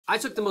I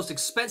took the most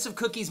expensive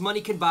cookies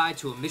money can buy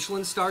to a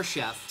Michelin star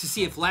chef to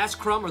see if Last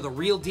Crumb are the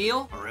real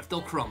deal or if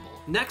they'll crumble.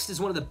 Next is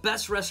one of the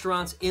best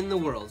restaurants in the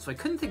world, so I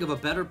couldn't think of a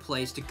better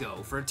place to go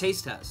for a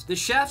taste test. The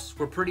chefs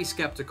were pretty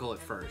skeptical at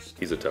first.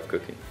 He's a tough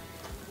cookie.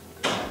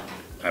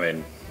 I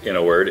mean, in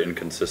a word,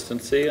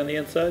 inconsistency on the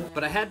inside.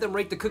 But I had them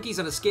rate the cookies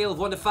on a scale of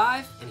 1 to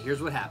 5, and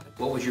here's what happened.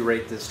 What would you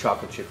rate this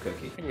chocolate chip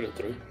cookie? I give it a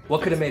 3.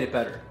 What could have made it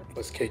better?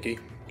 Less cakey.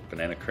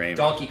 Banana cream.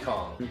 Donkey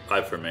Kong.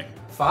 5 for me.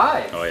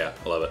 5? Oh yeah,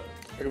 I love it.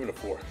 I give it a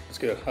 4. It's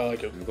good. I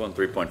like it. I'm going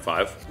 3.5.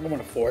 I'm going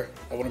a 4.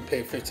 I wouldn't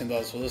pay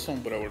 $15 for this one,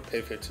 but I would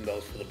pay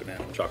 $15 for the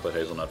banana. Chocolate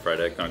hazelnut fried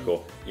egg, kind of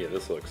cool. Yeah,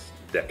 this looks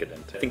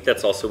decadent. I think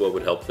that's also what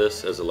would help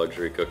this as a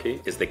luxury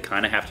cookie, is they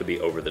kind of have to be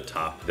over the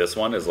top. This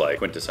one is like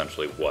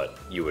quintessentially what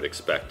you would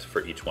expect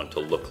for each one to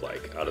look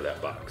like out of that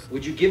box.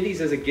 Would you give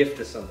these as a gift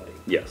to somebody?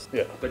 Yes.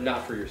 Yeah. But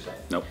not for yourself?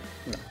 Nope.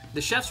 No.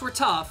 The chefs were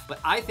tough, but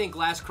I think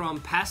Last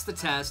Crumb passed the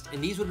test,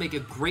 and these would make a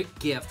great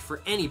gift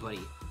for anybody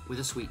with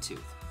a sweet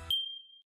tooth.